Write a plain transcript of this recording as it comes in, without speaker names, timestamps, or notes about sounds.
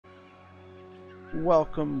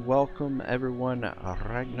Welcome everyone.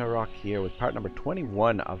 Ragnarok here with part number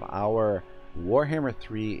 21 of our Warhammer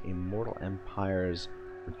 3 Immortal Empires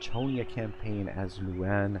Bretonnia campaign as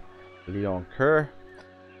Louen Leoncoeur.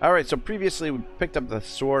 Alright, so previously we picked up the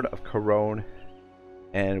Sword of Corone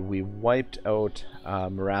and we wiped out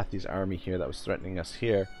Marathi's army here that was threatening us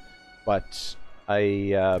here. But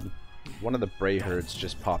one of the Bray herds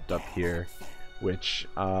just popped up here, which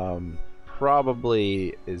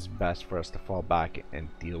probably is best for us to fall back and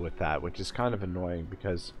deal with that, which is kind of annoying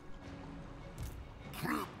because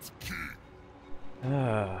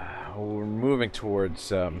we're moving towards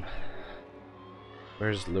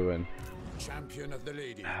where's Louen? Champion of the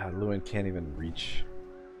lady. Louen can't even reach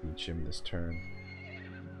him this turn.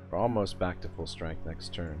 We're almost back to full strength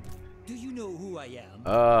next turn. Do you know who I am?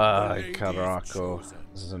 Caraco.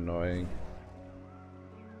 This is annoying.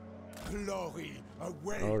 Glory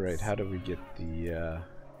awaits. Alright, how do we get the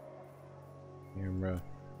camera?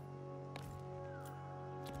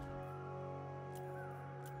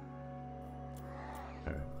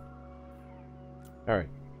 Alright.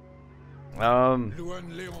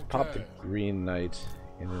 Louen Leoncoeur. Pop the Green Knight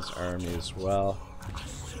in his army as well.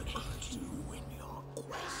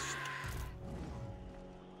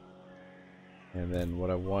 And then what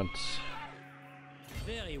I want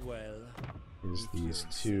Very well. is these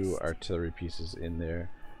two artillery pieces in there.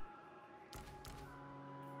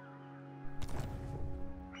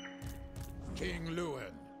 King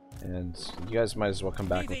Louen. And you guys might as well come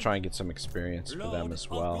back. We'll try and get some experience for them as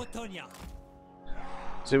well. Bretonnia.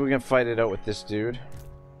 See if we can fight it out with this dude.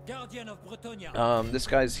 Guardian of Bretonnia. This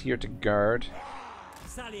guy's here to guard.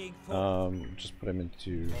 Sallying for. Just put him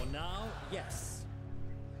into. For now, yes.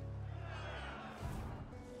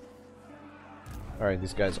 Alright,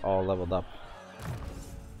 these guys all leveled up.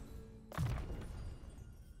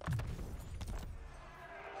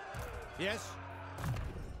 Yes.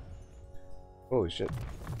 Holy shit.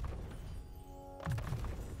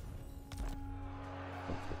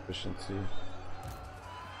 Efficiency.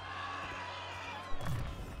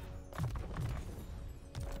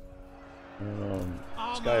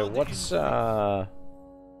 This guy, what's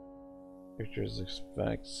Pictures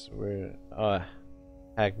effects, where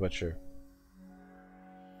Hag Butcher.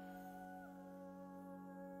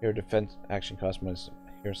 Your defense action cost minus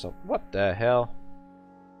yourself. What the hell?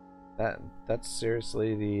 That's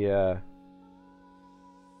seriously the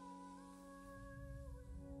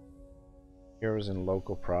heroes in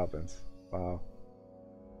local province. Wow.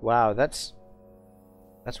 Wow, that's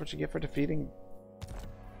what you get for defeating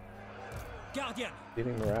Guardian.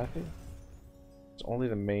 Marathi? It's only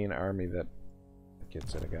the main army that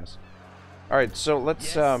gets it, I guess. Alright, so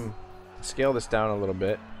let's scale this down a little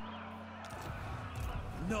bit.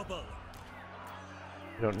 Noble.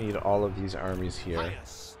 We don't need all of these armies here.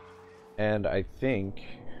 Pious. And I think,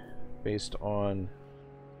 based on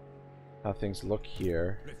how things look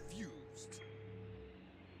here, Refused.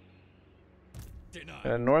 Denied.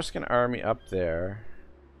 a Norscan army up there.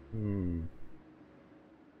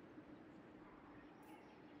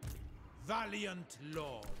 Valiant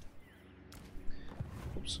lord.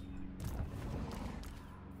 Oops.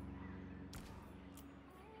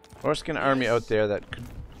 Norscan army out there that could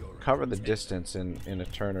cover the distance in a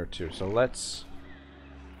turn or two. So let's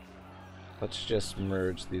just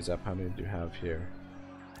merge these up. How many do you have here?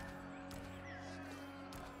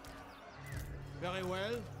 Very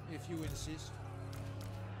well, if you insist.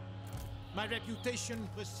 My reputation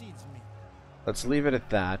precedes me. Let's leave it at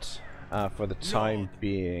that for the time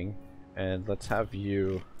being, and let's have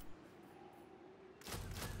you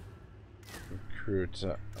recruit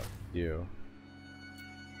you.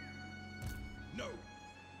 No.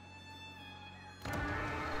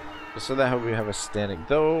 Just so that we have a standing.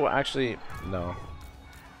 Though, actually, no.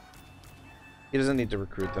 He doesn't need to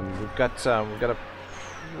recruit them. We've got a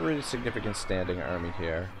pretty significant standing army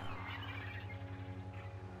here.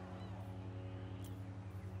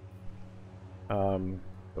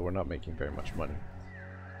 But we're not making very much money.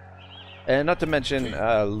 And not to mention,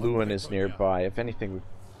 Louen is nearby. If anything, we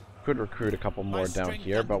could recruit a couple more down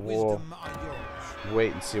here, but we'll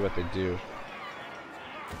wait and see what they do.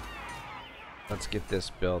 Let's get this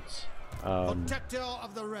built. Protector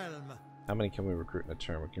of the realm. How many can we recruit in a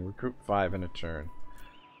turn? We can recruit 5 in a turn.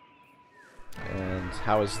 And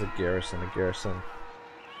how is the garrison? The garrison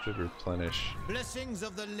should replenish. Blessings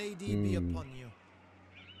of the lady be upon you.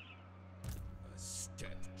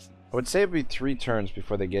 I would say it'd be 3 turns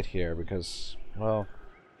before they get here because, well,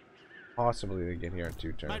 possibly they get here in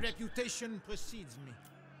 2 turns. My reputation precedes me.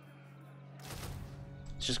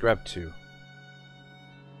 Let's just grab 2.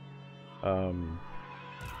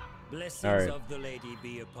 Blessings All right. of the lady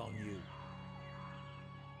be upon you.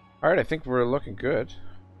 Alright, I think we're looking good.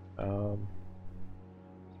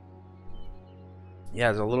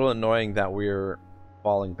 Yeah, it's a little annoying that we're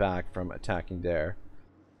falling back from attacking there.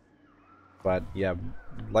 But yeah,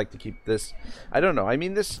 I'd like to keep this. I don't know. I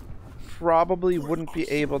mean, this probably wouldn't be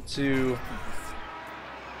able to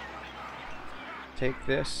take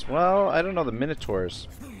this. Well, I don't know. The Minotaurs.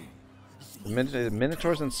 The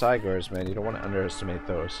Minotaurs and Cygors, man. You don't want to underestimate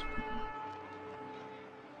those.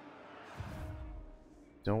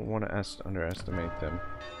 Don't want to underestimate them.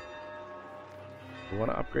 We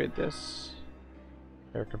want to upgrade this.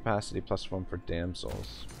 Air capacity +1 for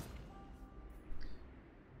damsels.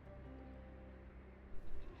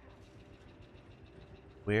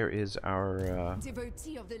 Where is our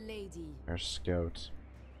devotee of the lady? Our scout?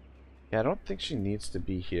 Yeah, I don't think she needs to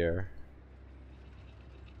be here.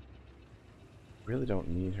 Really don't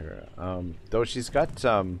need her. Though she's got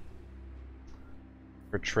her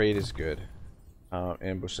trade is good.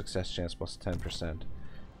 Ambush success chance +10%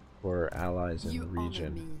 for allies in the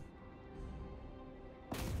region.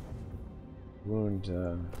 Wound,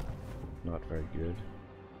 not very good.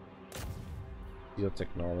 Steel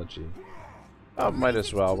technology. Oh, might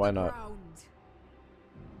as well. Why not?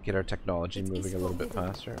 Get our technology moving a little bit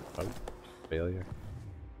faster. Oh, failure.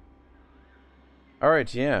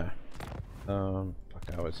 Alright, yeah.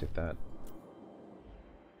 Fuck, I always hit that.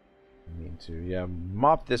 I mean to, yeah,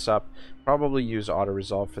 mop this up. Probably use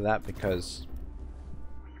auto-resolve for that because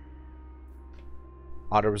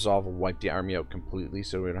auto-resolve will wipe the army out completely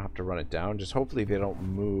so we don't have to run it down. Just hopefully they don't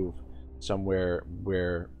move somewhere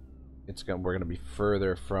where we're gonna be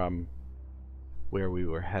further from where we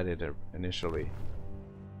were headed initially.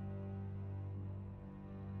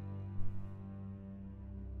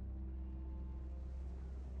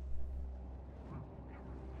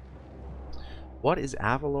 What is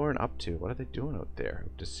Avalorn up to? What are they doing out there?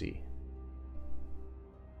 Hope to see.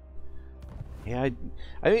 Yeah,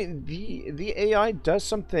 I mean the AI does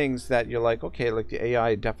some things that you're like, okay, like the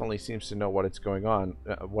AI definitely seems to know what it's going on,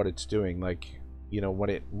 what it's doing. Like, you know,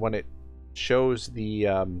 when it shows the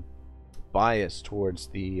bias towards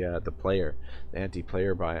the player, the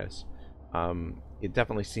anti-player bias, it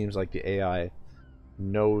definitely seems like the AI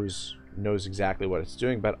knows exactly what it's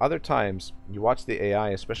doing. But other times you watch the AI,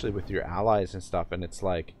 especially with your allies and stuff, and it's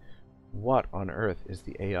like, what on earth is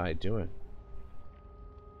the AI doing?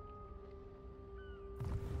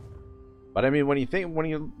 But I mean, when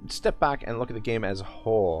you step back and look at the game as a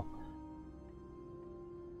whole,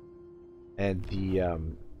 and the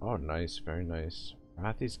oh, nice, very nice.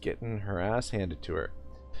 Rathi's getting her ass handed to her.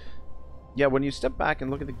 Yeah, when you step back and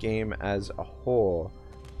look at the game as a whole,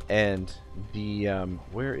 and the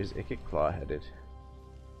where is Ikit headed?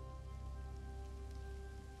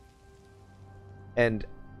 And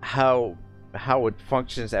how it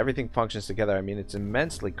functions, everything functions together. I mean, it's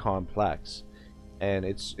immensely complex. And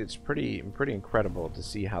it's pretty incredible to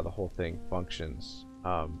see how the whole thing functions.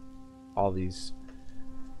 All these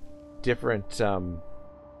different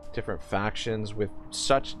factions with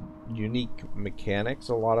such unique mechanics.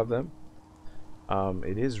 A lot of them.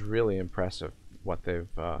 It is really impressive what they've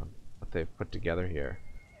put together here.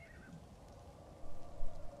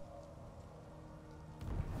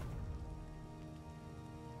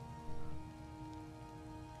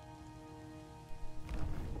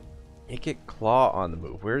 Ikit Claw on the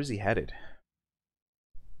move. Where is he headed?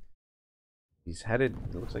 He's headed,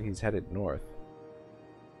 it looks like he's headed north.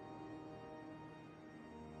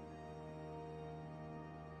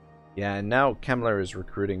 Yeah, and now Kemmler is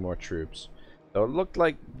recruiting more troops. Though it looked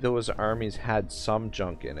like those armies had some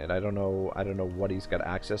junk in it. I don't know what he's got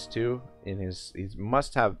access to in his. He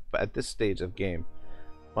must have, at this stage of game,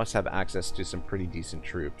 must have access to some pretty decent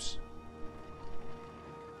troops.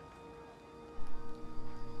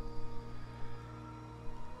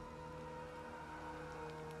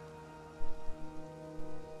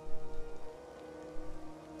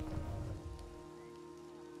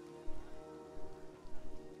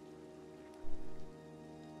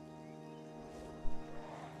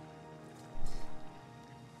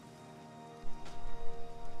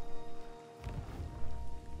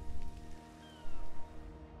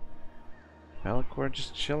 We're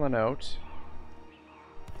just chilling out.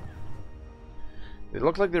 They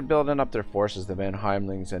look like they're building up their forces, the Van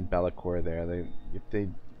Heimlings and Bellicourt there. If they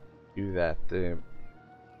do that, they could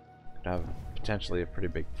have potentially a pretty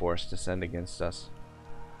big force to send against us.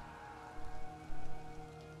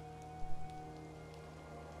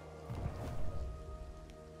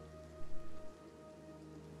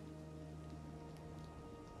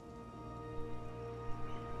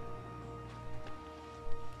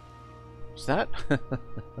 That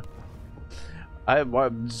I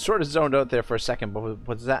sort of zoned out there for a second, but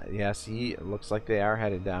what's that? Yeah, see, it looks like they are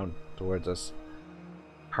headed down towards us.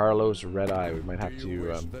 Carlos Red Eye. We might have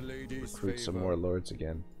to recruit some more lords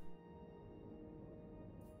again.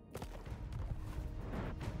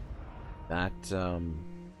 That,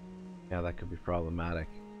 yeah, that could be problematic.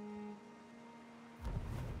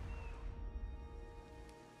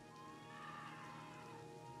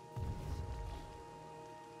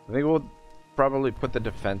 I think we'll probably put the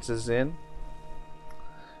defenses in.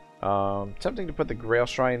 Tempting to put the Grail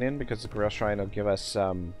Shrine in because the Grail Shrine will give us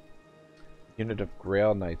unit of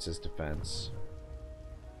Grail Knights as defense.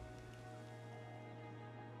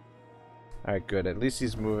 Alright, good. At least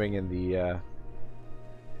he's moving in the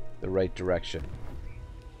right direction.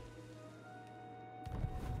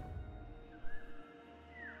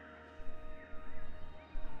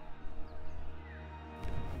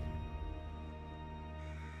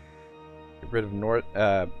 Get rid of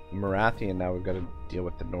Marathian, now we've got to deal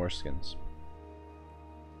with the Norskins.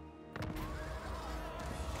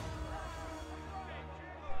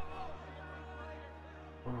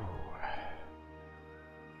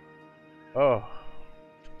 Oh.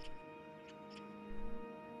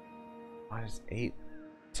 Minus 8.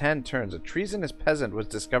 10 turns. A treasonous peasant was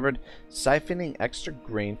discovered siphoning extra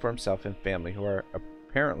grain for himself and family who are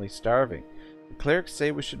apparently starving. The clerics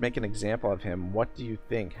say we should make an example of him. What do you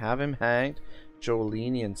think? Have him hanged? Show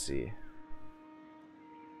leniency.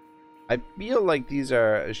 I feel like these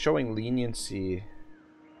are showing leniency.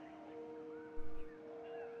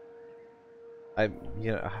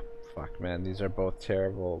 Fuck, man. These are both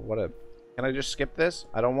terrible. What a... Can I just skip this?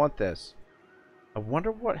 I don't want this. I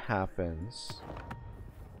wonder what happens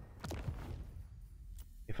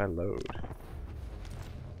if I load.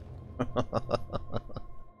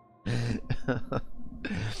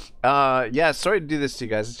 Yeah, sorry to do this to you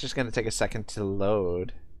guys. It's just gonna take a second to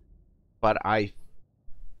load, but I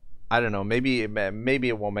don't know. Maybe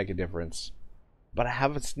it won't make a difference, but I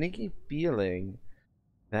have a sneaky feeling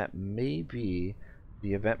that maybe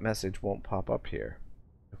the event message won't pop up here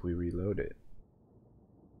if we reload it.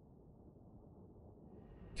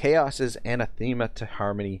 Chaos is anathema to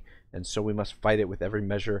harmony, and so we must fight it with every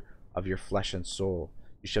measure of your flesh and soul.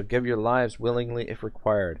 You shall give your lives willingly if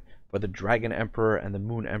required, for the Dragon Emperor and the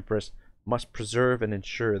Moon Empress must preserve and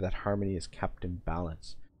ensure that harmony is kept in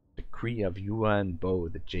balance. Decree of Yuan Bo,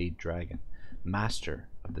 the Jade Dragon, master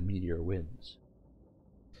of the Meteor Winds.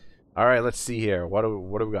 Alright, let's see here. What do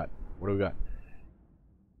we got? What do we got?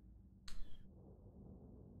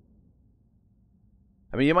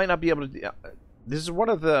 I mean, you might not be able to... this is one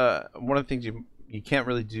of the things you can't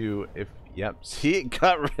really do if... Yep, see, it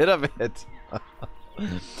got rid of it.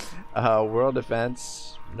 World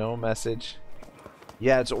defense, no message.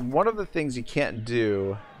 Yeah, it's one of the things you can't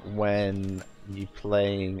do when you're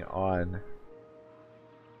playing on...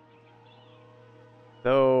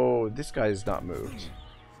 Though, this guy is not moved.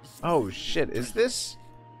 Oh, shit, is this...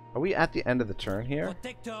 Are we at the end of the turn here?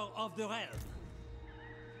 Protector of the realm.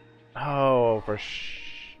 Oh,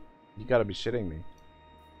 you gotta be shitting me.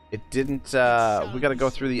 It didn't, we gotta go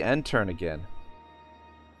through the end turn again.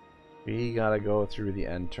 We gotta go through the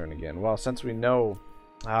end turn again. Well, since we know...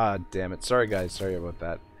 Ah, damn it. Sorry, guys. Sorry about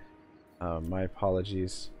that. My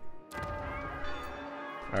apologies.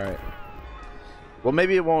 Alright. Well,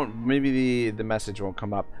 maybe it won't... Maybe the message won't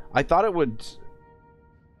come up. I thought it would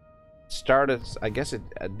start as... I guess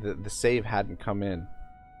the save hadn't come in.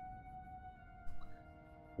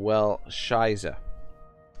 Well, shiza.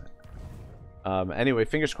 Anyway,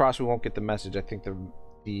 fingers crossed we won't get the message. I think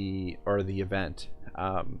the event.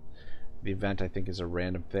 The event, I think, is a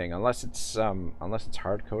random thing, unless it's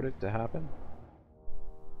hard coded to happen.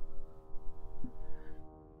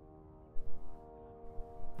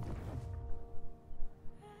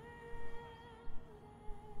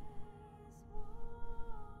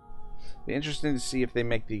 Be interesting to see if they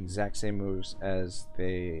make the exact same moves as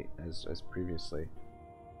previously.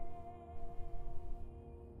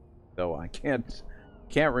 Though I can't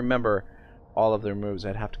remember all of their moves.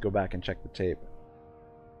 I'd have to go back and check the tape.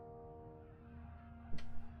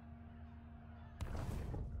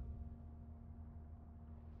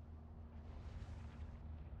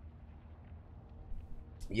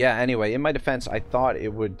 Yeah, anyway, in my defense, I thought it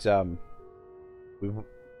would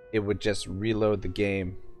just reload the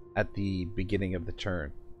game at the beginning of the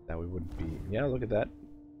turn. That we wouldn't be... Yeah, look at that.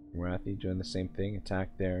 Marathi doing the same thing.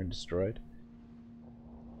 Attacked there and destroyed.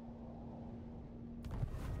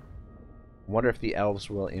 Wonder if the elves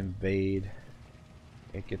will invade.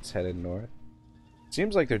 It gets headed north.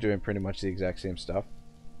 Seems like they're doing pretty much the exact same stuff.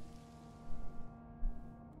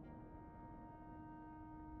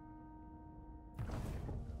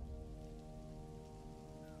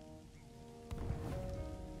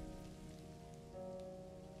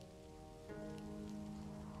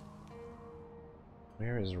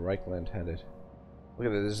 Where is Reichland headed? Look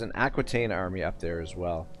at this. There's an Aquitaine army up there as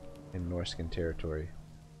well in Norscan territory.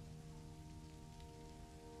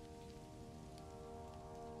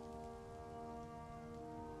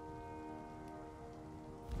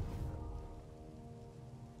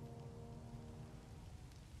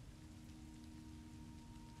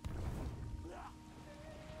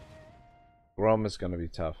 Rome is going to be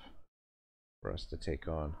tough for us to take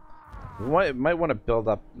on. We might want to build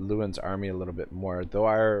up Lewin's army a little bit more, though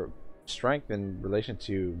our strength in relation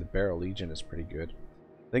to the Barrow Legion is pretty good.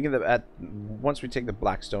 Thinking that once we take the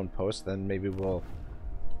Blackstone Post, then maybe we'll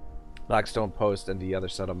Blackstone Post and the other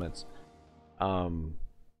settlements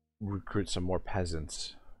recruit some more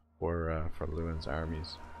peasants for Lewin's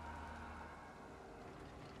armies.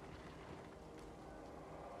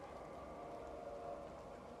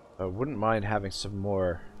 I wouldn't mind having some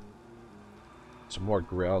more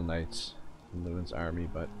Grail Knights in Lewin's army,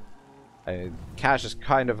 but cash is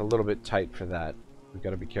kind of a little bit tight for that. We've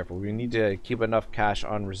got to be careful. We need to keep enough cash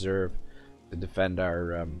on reserve to defend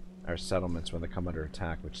our settlements when they come under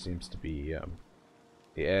attack, which seems to be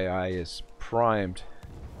the AI is primed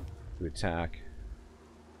to attack.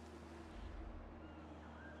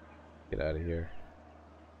 Get out of here.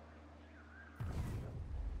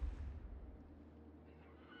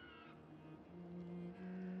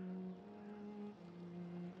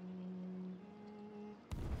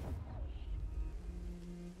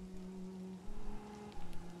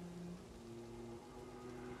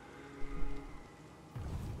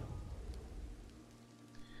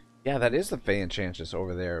 Yeah, that is the Fey Enchantress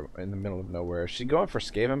over there in the middle of nowhere. Is she going for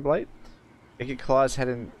Skaven Blight? Icky Claw's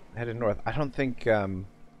headed north. I don't think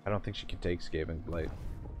she can take Skaven Blight.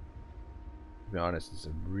 To be honest, it's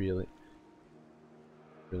a really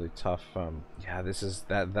tough. Yeah,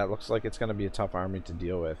 that looks like it's gonna be a tough army to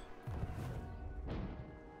deal with.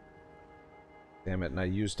 Damn it! And I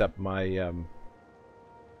used up my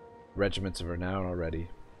regiments of renown already.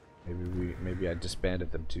 Maybe I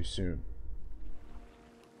disbanded them too soon.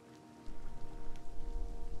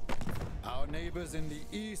 Our neighbors in the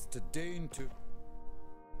east deign to...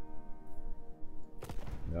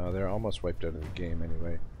 No, they're almost wiped out of the game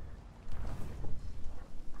anyway.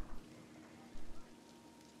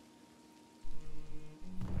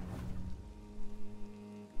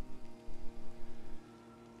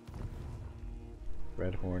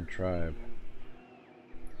 Redhorn tribe.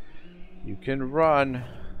 You can run.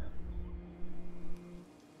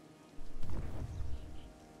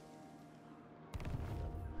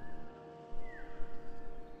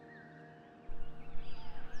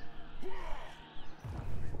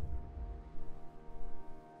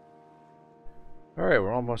 Alright,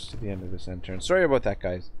 we're almost to the end of this end turn. Sorry about that,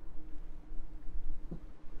 guys.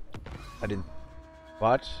 I didn't...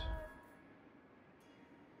 But...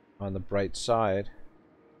 on the bright side,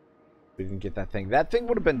 we didn't get that thing. That thing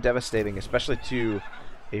would have been devastating, especially to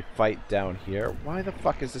a fight down here. Why the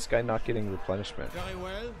fuck is this guy not getting replenishment? Very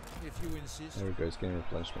well, if you insist. There we go, he's getting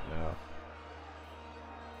replenishment now.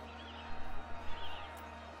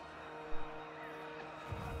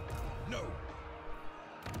 No.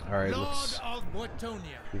 Alright, Lord let's of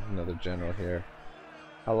Bretonnia. keep another general here.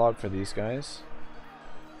 How long for these guys?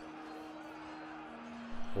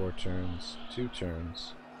 4 turns, 2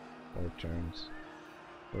 turns, 4 turns.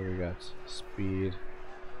 What do we got? Speed,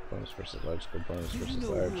 bonus versus large, go bonus versus Do you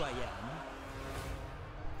know large. who I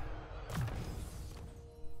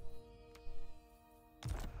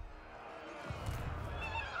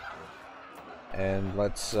am? And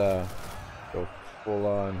let's go full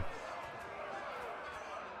on.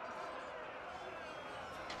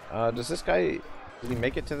 Does this guy, did he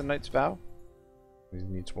make it to the Knight's Vow? He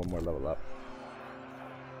needs one more level up.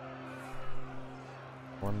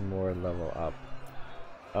 One more level up.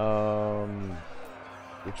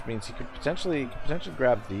 Which means he could potentially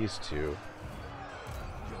grab these two.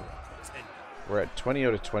 We're at 20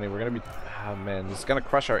 out of 20. We're gonna be, oh man, this is gonna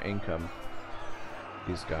crush our income.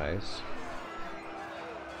 These guys.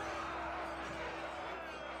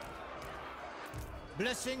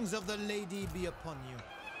 Blessings of the Lady be upon you.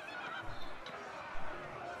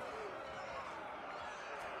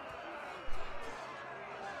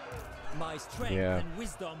 My strength and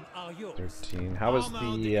wisdom are yours. 13. How is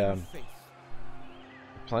the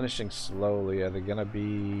replenishing slowly? Are they gonna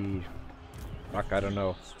be? Fuck, I don't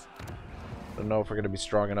know. I don't know if we're gonna be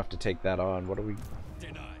strong enough to take that on. What do we?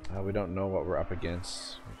 We don't know what we're up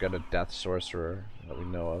against. We've got a Death Sorcerer that we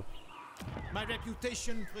know of. My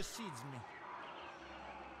reputation precedes me.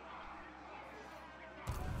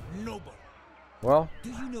 Noble. Well,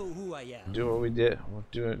 Do you know who I am? do what we did. We'll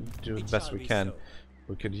do the best we can. So.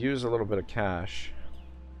 We could use a little bit of cash.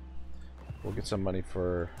 We'll get some money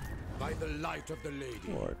for by the light of the lady.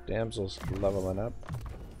 more damsels leveling up.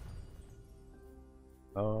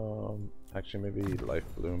 Actually, maybe Life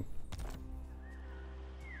Bloom.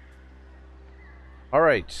 All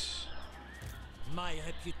right. My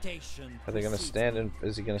reputation. Are they gonna precedes stand me. and?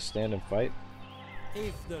 Is he gonna stand and fight?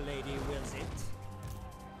 If the lady wills it.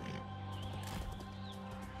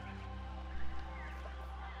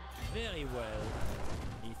 Very well,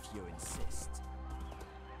 if you insist.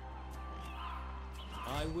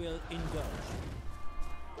 I will indulge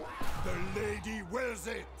you. The lady wills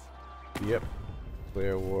it. Yep.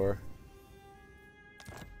 Clear war.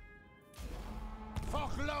 For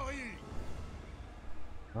glory.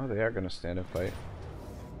 Oh, they are gonna stand and fight.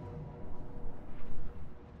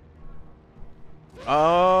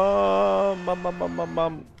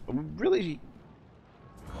 Really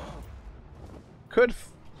could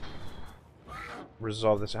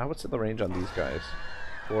resolve this. What's the range on these guys?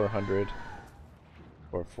 400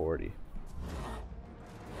 or 40.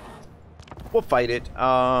 We'll fight it.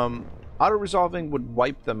 Auto resolving would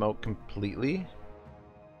wipe them out completely.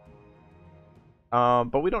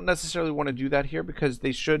 But we don't necessarily want to do that here because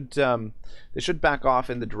they should back off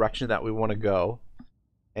in the direction that we want to go,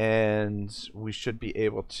 and we should be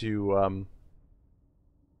able to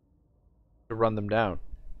run them down,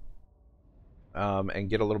 and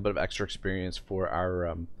get a little bit of extra experience for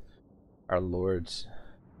our lords.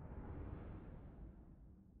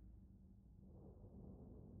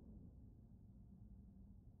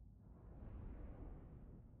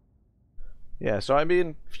 Yeah, so I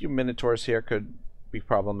mean, a few Minotaurs here could be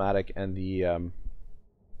problematic, and the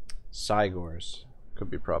Cygors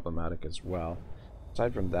could be problematic as well.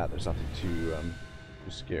 Aside from that, there's nothing too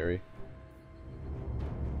scary.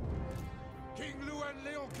 King Louen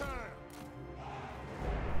Leoncoeur.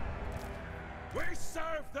 We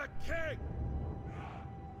serve the king.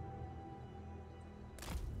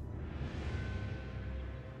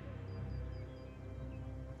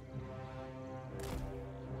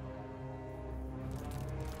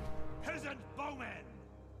 Peasant bowmen.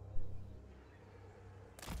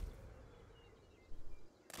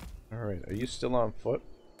 Alright, are you still on foot?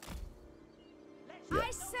 Yeah.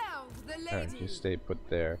 I serve the Alright, lady. you stay put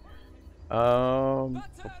there. Boom.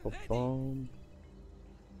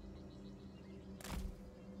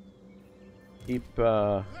 Keep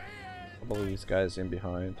a couple of these guys in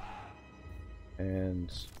behind.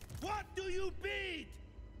 And What do you bid?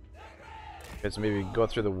 let's maybe go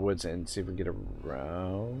through the woods and see if we can get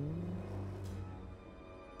around.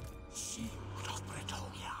 Of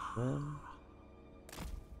Bretonnia.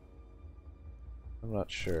 I'm not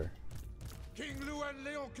sure. King Louen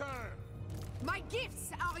Leoncoeur. My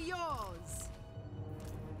gifts are yours.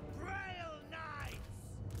 Frail knights!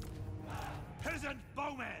 Peasant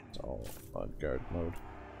bowmen. It's all on guard mode.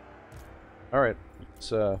 Alright, let's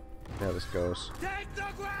see how this goes. Take the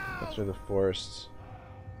Go ground! through the forests.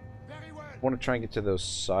 Very well. I want to try and get to those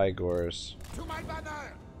Cygors. To my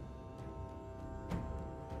banner.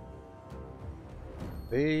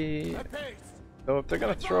 They, A pace. though, if they're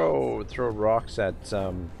gonna throw rocks at With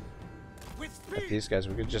at speed. these guys,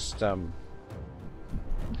 we could just let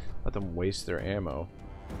them waste their ammo.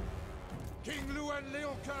 King Louen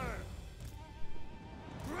Leoncoeur.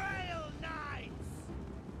 Frail knights!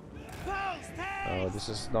 Post haste! Oh, this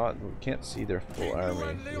is not. We can't see their full King army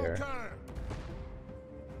Louen here. Leoncoeur.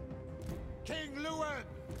 King Louen.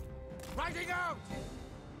 Riding out.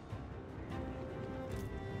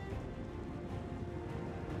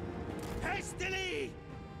 Hastily!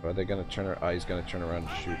 Are they gonna turn? He's gonna turn around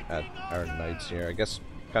and shoot at our knights here. I guess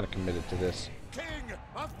kind of committed to this. King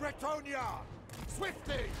of Bretonnia.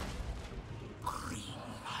 Swiftly. Green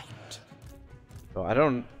light. So I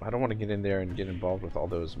don't want to get in there and get involved with all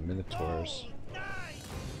those Minotaurs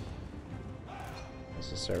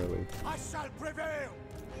necessarily. I shall prevail.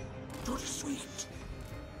 To the sweet.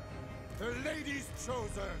 The lady's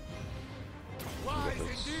chosen. Wise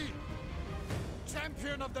this. indeed.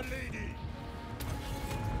 Champion of the lady.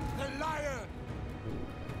 The lion.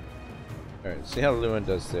 All right, see how Louen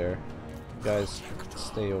does there. You guys,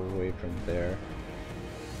 stay away from there.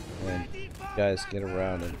 And you guys get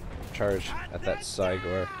around and charge at that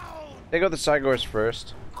Cygor. Take out the Cygors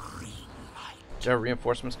first. Did our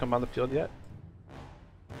reinforcements come on the field yet?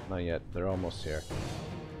 Not yet. They're almost here.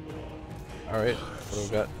 Alright, what do we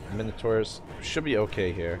got? Minotaurs. Should be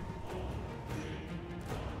okay here.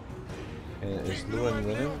 And is Louen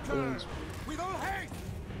winning? Lowen's... With all haste.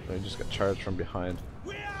 Oh, he just got charged from behind.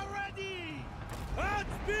 We are ready! At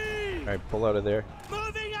speed! Alright, pull out of there.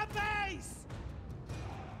 Moving apace!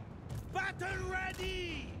 Battle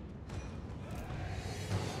ready!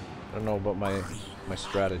 I don't know about my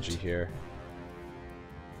strategy here.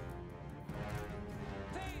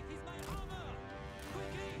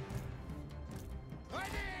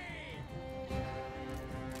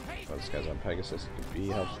 this guy's on Pegasus. It could be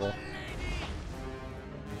helpful.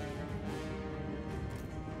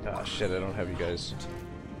 Ah, shit, I don't have you guys.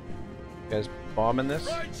 You guys bombing this?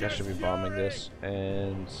 You guys should be bombing this.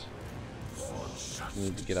 And you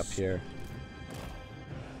need to get up here.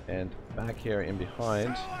 And back here in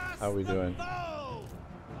behind. How are we doing?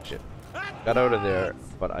 Shit. Got out of there,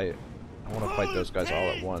 but I want to fight those guys all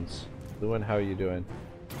at once. Louen, how are you doing?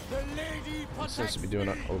 He seems to be doing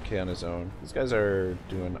okay on his own. These guys are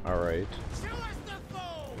doing alright.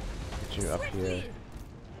 Get you up here. You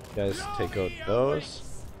guys take out those.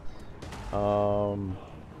 Come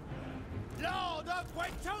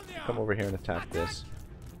over here and attack this.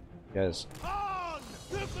 You guys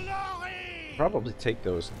probably take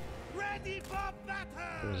those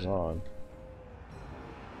on.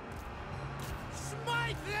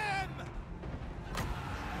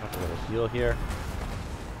 Have a little heal here.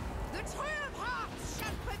 The true of hearts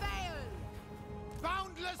shall prevail.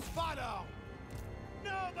 Boundless valor.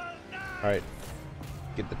 Alright.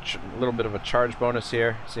 Get the little bit of a charge bonus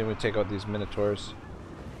here. See if we take out these Minotaurs.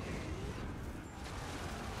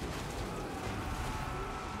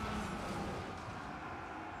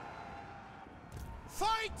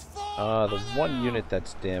 Fight for The one unit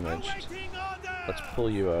that's damaged. Let's pull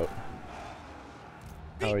you out.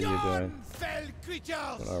 How are you doing?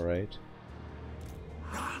 Doing alright.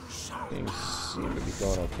 Things seem to be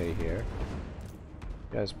going okay here.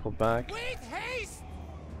 You guys pull back. with haste.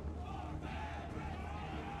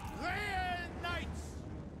 Real knights.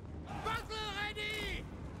 Battle ready.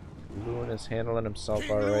 Louen is handling himself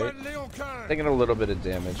King alright. Louen Leoncoeur. Taking a little bit of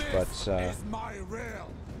damage, but This is my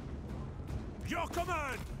realm. Your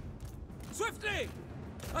command! Swiftly!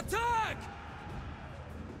 Attack!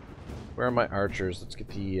 where are my archers? Let's get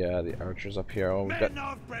the archers up here. Oh, we've got Men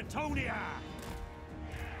of Bretonnia!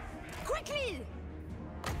 Quickly!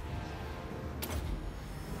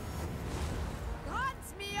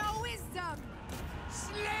 Grant me your wisdom!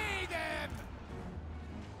 Slay them.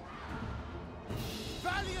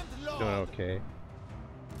 Valiant lord. doing okay.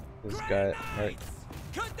 This guy, right?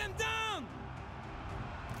 Cut them down!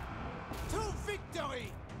 To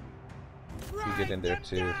victory. You get in there Them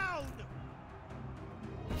too. down!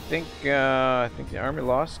 I think the army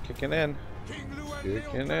lost. Kicking in. King Louen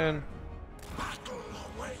Kicking Leoncoeur. in. Battle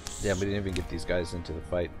awaits. Yeah, we didn't even get these guys into the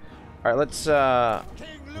fight. Alright, let's King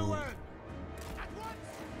Louen. At once.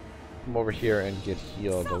 come over here and get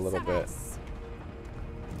healed a little bit. Sorceress!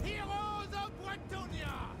 Heroes of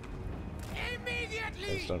Bretonnia.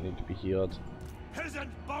 Immediately. Guys don't need to be healed. Peasant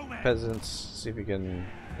bowmen! Peasants, see if we can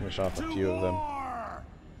finish off a To few of them. war!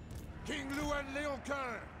 King Louen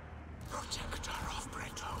Leoncoeur. Protector of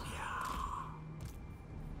Bretonnia.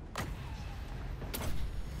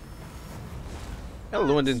 Yeah,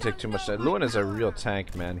 Louen didn't take too much damage. Louen is a real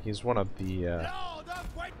tank, man. He's one of the, Lord of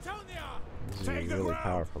Bretonnia. he's a Take the really ground.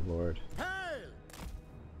 powerful lord. Hail.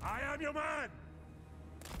 I am your man!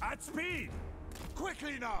 At speed!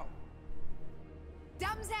 Quickly now.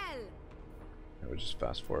 Damsel! I would just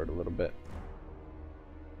fast forward a little bit.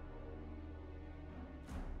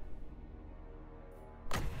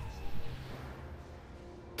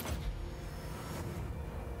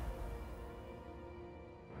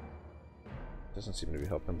 Doesn't seem to be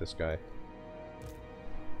helping this guy.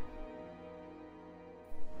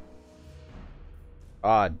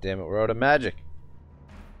 Ah, damn it, we're out of magic.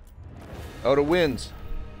 Out of winds.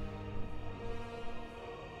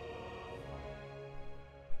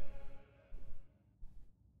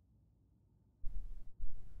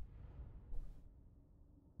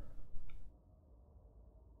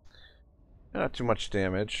 Not too much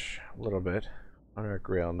damage, a little bit on our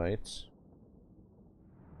Grail Knights.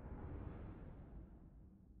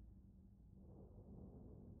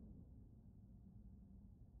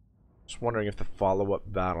 Just wondering if the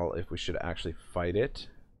follow-up battle, if we should actually fight it,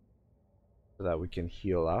 so that we can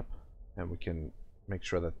heal up and we can make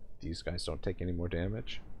sure that these guys don't take any more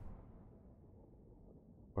damage,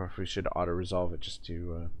 or if we should auto-resolve it just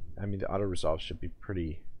to. I mean, the auto-resolve should be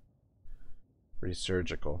pretty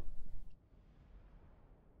surgical.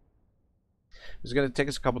 It's going to take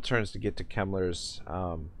us a couple turns to get to Kemmler's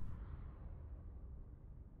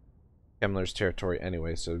territory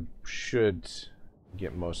anyway, so should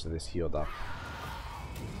get most of this healed up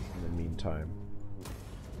in the meantime.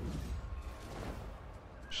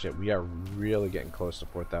 Shit, we are really getting close to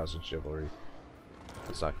 4,000 chivalry.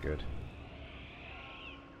 That's not good.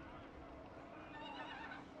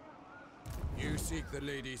 You seek the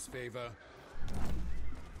lady's favor.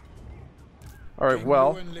 Alright, King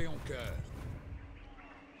well, Louen Leoncoeur.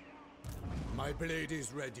 My blade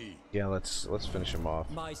is ready. yeah, let's finish him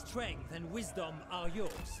off. My strength and wisdom are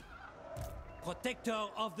yours. Protector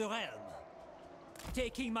of the realm.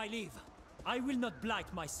 Taking my leave, I will not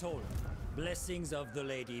blight my soul. Blessings of the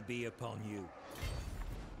lady be upon you.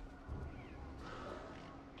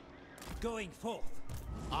 Going forth.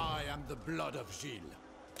 I am the blood of Gilles.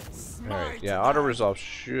 Alright, yeah, auto resolve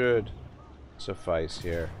should suffice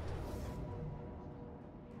here.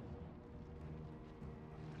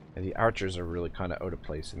 And the archers are really kind of out of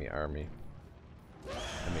place in the army.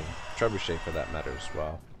 I mean, trebuchet for that matter as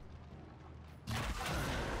well.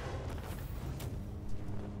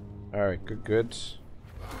 Alright, good.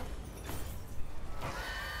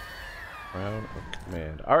 Round of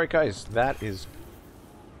command. Alright guys, that is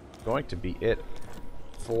going to be it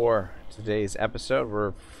for today's episode.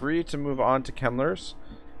 We're free to move on to Kemmler's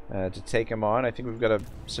to take him on. I think we've got a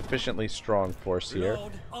sufficiently strong force here.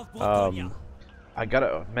 I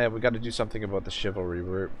gotta, man, we gotta do something about the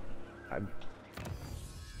chivalry.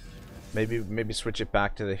 Maybe switch it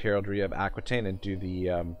back to the heraldry of Aquitaine and do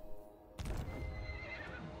the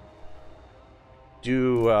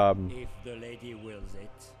if the lady wills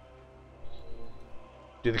it.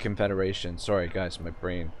 Do the Confederation. Sorry guys, my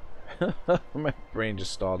brain my brain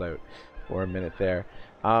just stalled out for a minute there.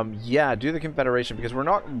 Yeah, do the Confederation because we're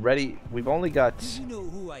not ready. We've only got Do you know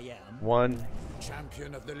who I am? 1,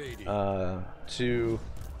 Champion of the lady. 2,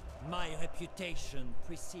 My reputation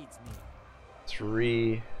precedes me.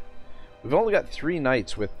 3. We've only got 3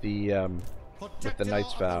 knights with the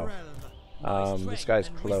Knight's Vow. This guy's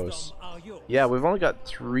close. Yeah, we've only got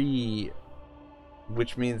 3,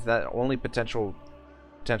 which means that only potential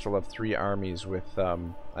of 3 armies with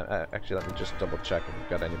actually let me just double check if we've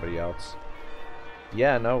got anybody else.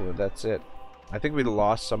 Yeah, no, that's it. I think we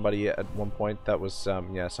lost somebody at one point. That was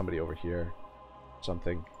yeah, somebody over here.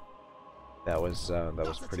 Something. That was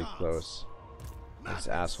pretty close. These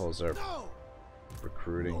assholes are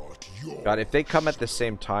recruiting. God, if they come at the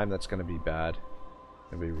same time, that's gonna be bad.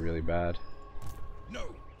 Gonna be really bad. No.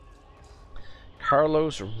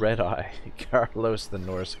 Carlos Redeye. Carlos the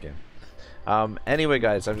Norskin. Anyway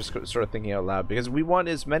guys, I'm just sort of thinking out loud because we want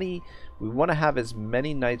to have as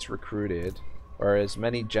many knights recruited or as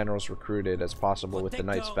many generals recruited as possible with the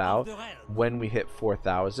Knight's Vow when we hit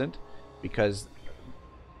 4,000, because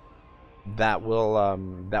that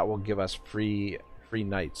will give us free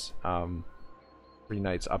knights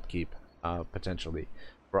upkeep potentially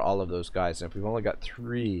for all of those guys. And if we've only got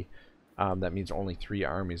 3, that means only 3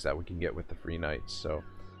 armies that we can get with the free knights. So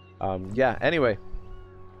yeah, anyway,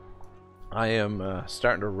 I am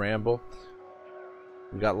starting to ramble.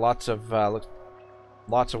 We got lots of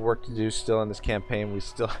work to do still in this campaign. We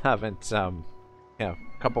still haven't, a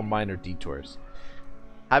couple minor detours.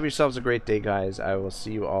 Have yourselves a great day, guys. I will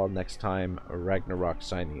see you all next time. Ragnarok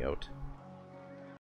signing out.